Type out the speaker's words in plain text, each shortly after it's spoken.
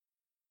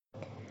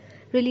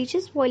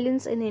Religious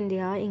violence in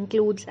India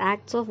includes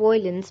acts of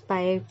violence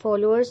by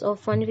followers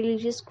of one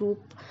religious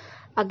group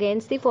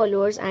against the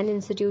followers and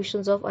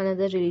institutions of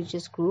another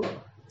religious group,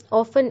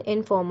 often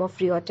in form of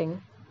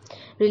rioting.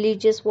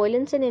 Religious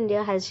violence in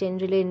India has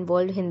generally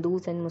involved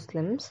Hindus and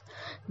Muslims.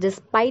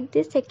 Despite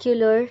the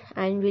secular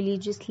and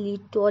religiously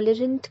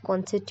tolerant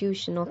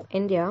constitution of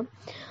India,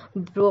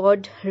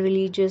 broad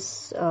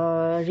religious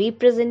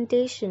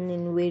representation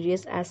in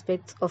various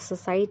aspects of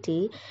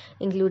society,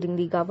 including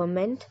the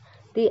government,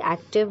 the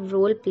active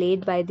role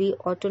played by the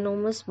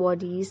autonomous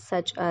bodies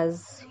such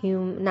as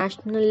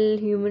National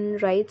Human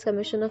Rights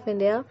Commission of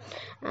India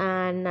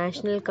and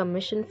National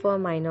Commission for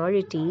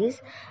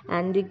Minorities,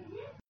 and the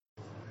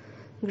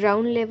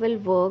ground level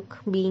work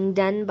being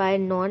done by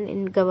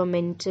non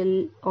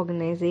governmental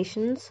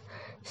organizations,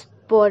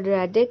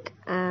 sporadic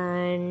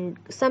and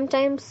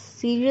sometimes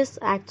serious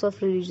acts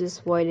of religious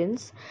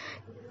violence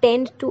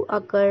tend to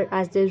occur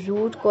as the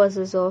root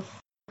causes of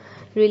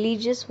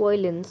religious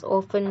violence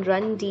often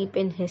run deep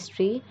in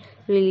history,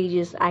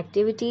 religious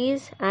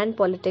activities, and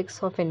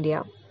politics of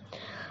India.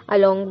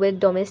 Along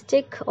with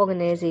domestic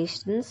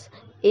organizations,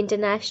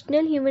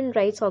 international human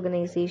rights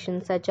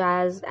organizations such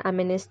as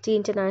Amnesty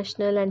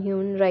International and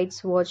Human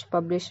Rights Watch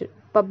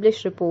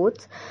publish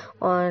reports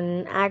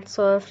on acts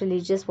of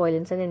religious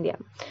violence in India.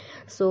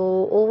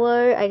 So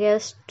over I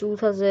guess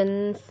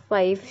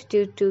 2005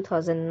 to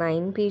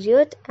 2009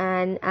 period,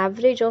 an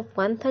average of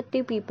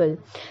 130 people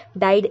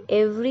died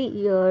every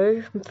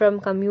year from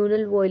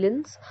communal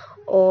violence,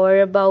 or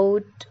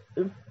about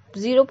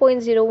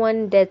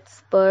 0.01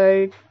 deaths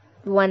per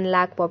 1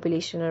 lakh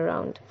population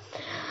around.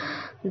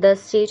 The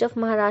state of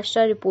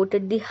Maharashtra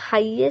reported the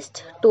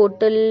highest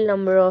total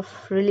number of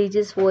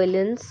religious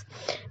violence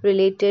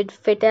related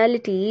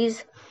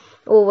fatalities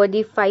over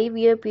the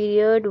 5-year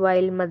period,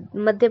 while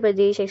Madhya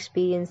Pradesh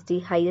experienced the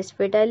highest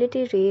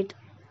fatality rate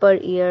per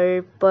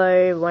year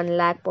per 1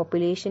 lakh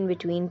population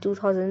between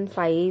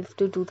 2005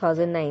 to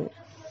 2009.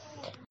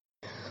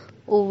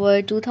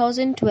 Over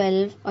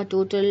 2012, a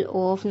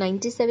total of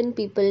 97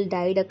 people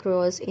died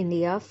across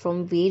India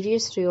from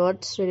various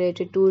riots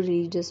related to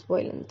religious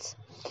violence.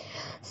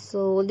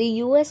 So, the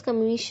US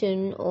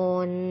Commission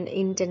on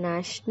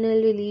International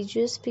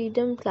Religious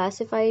Freedom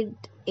classified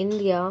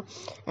India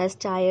as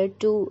Tier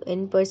 2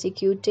 in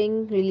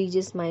persecuting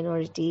religious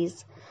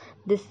minorities,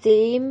 the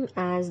same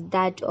as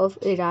that of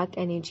Iraq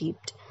and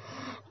Egypt.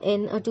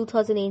 In a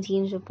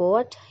 2018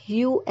 report,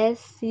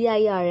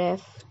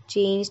 USCIRF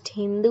changed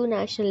Hindu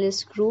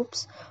nationalist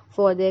groups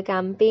for their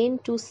campaign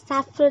to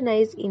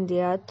saffronize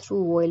India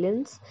through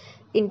violence,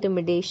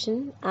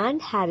 intimidation,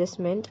 and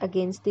harassment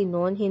against the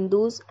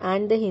non-Hindus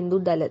and the Hindu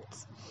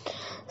Dalits.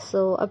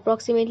 So,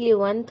 approximately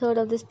 1/3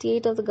 of the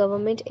state of the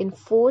government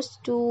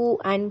enforced to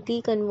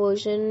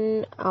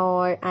anti-conversion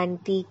or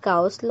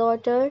anti-cow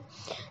slaughter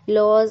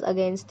laws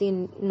against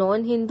the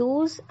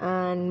non-Hindus,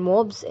 and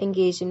mobs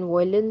engaged in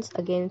violence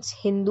against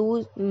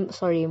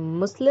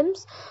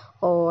Muslims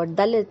or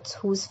Dalits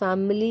whose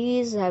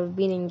families have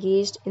been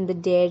engaged in the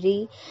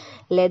dairy,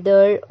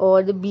 leather,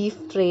 or the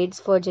beef trades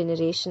for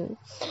generations,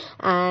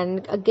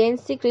 and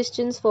against the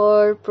Christians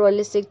for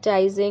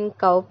proselytizing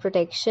cow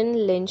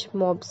protection. Lynch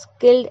mobs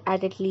killed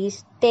at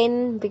least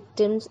 10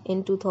 victims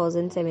in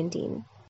 2017.